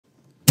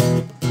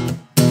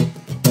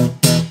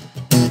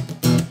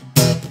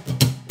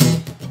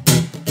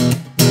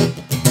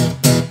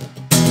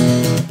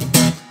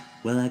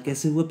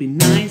guess it would be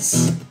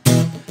nice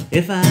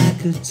if I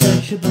could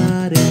touch your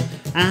body.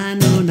 I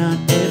know not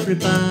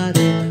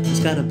everybody has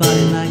got a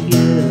body like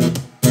you,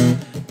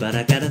 but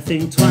I gotta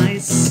think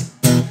twice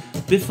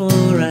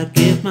before I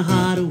give my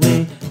heart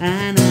away.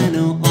 And I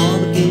know all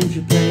the games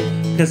you play,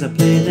 'cause I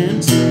play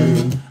them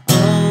too.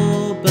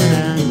 Oh, but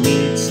I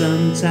need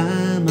some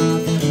time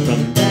off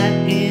from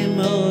that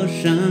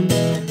emotion.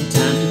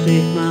 Time to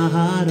pick my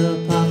heart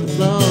up off the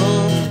floor.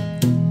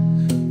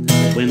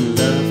 When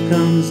love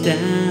comes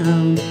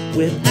down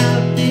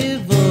without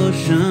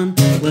devotion,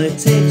 well, it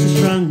takes a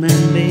strong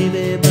man,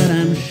 baby, but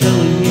I'm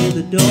showing you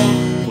the door.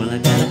 Well, I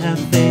gotta have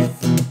faith,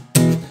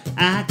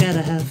 I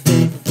gotta have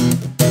faith.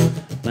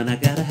 But I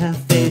gotta have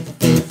faith,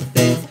 faith,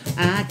 faith.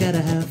 I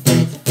gotta have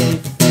faith,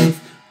 faith, faith.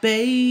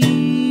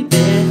 Baby,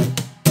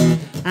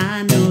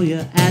 I know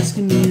you're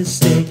asking me to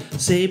stay.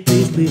 Say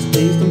please, please,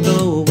 please don't go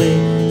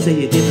away. Say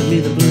you're giving me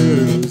the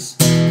blues.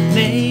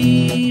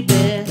 Maybe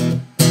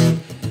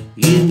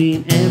you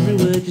mean every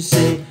word you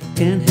say.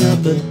 Can't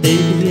help but think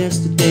of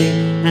yesterday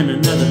and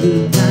another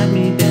who tied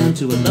me down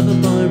to a lover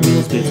boy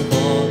rules.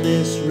 Before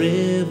this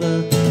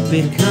river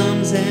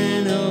becomes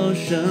an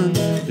ocean,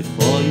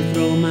 before you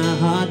throw my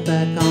heart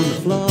back on the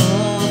floor.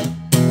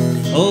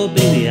 Oh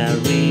baby, I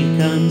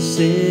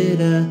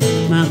reconsider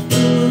my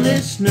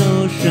foolish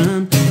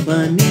notion.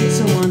 Well, I need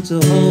someone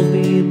to hold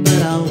me, but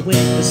I'll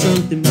wait for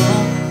something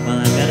more. Well,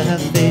 I gotta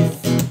have faith,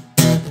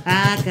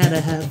 I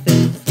gotta have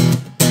faith.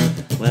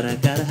 Well, I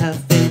gotta have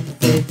faith,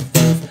 faith,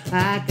 faith.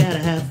 I gotta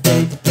have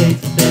faith,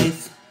 faith,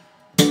 faith.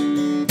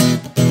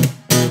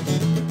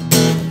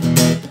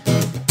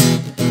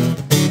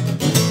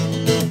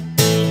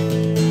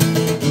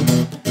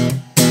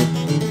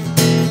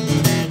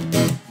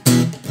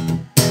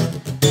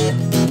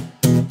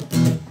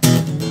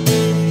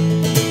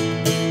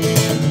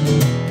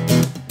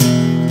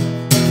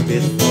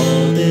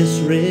 Before this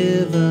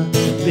river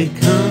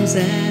becomes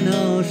an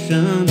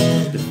ocean,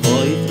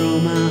 before you throw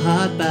my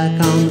heart back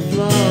on the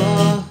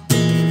floor.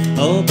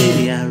 Oh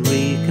baby, I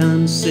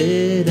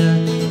reconsider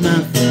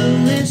my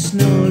foolish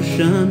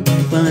notion.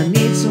 Well, I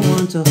need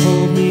someone to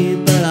hold me,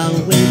 but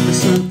I'll wait for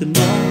something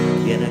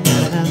more. Yet I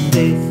gotta have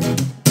faith,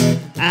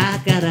 I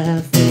gotta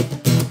have faith.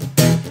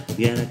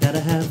 Yet I gotta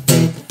have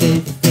faith.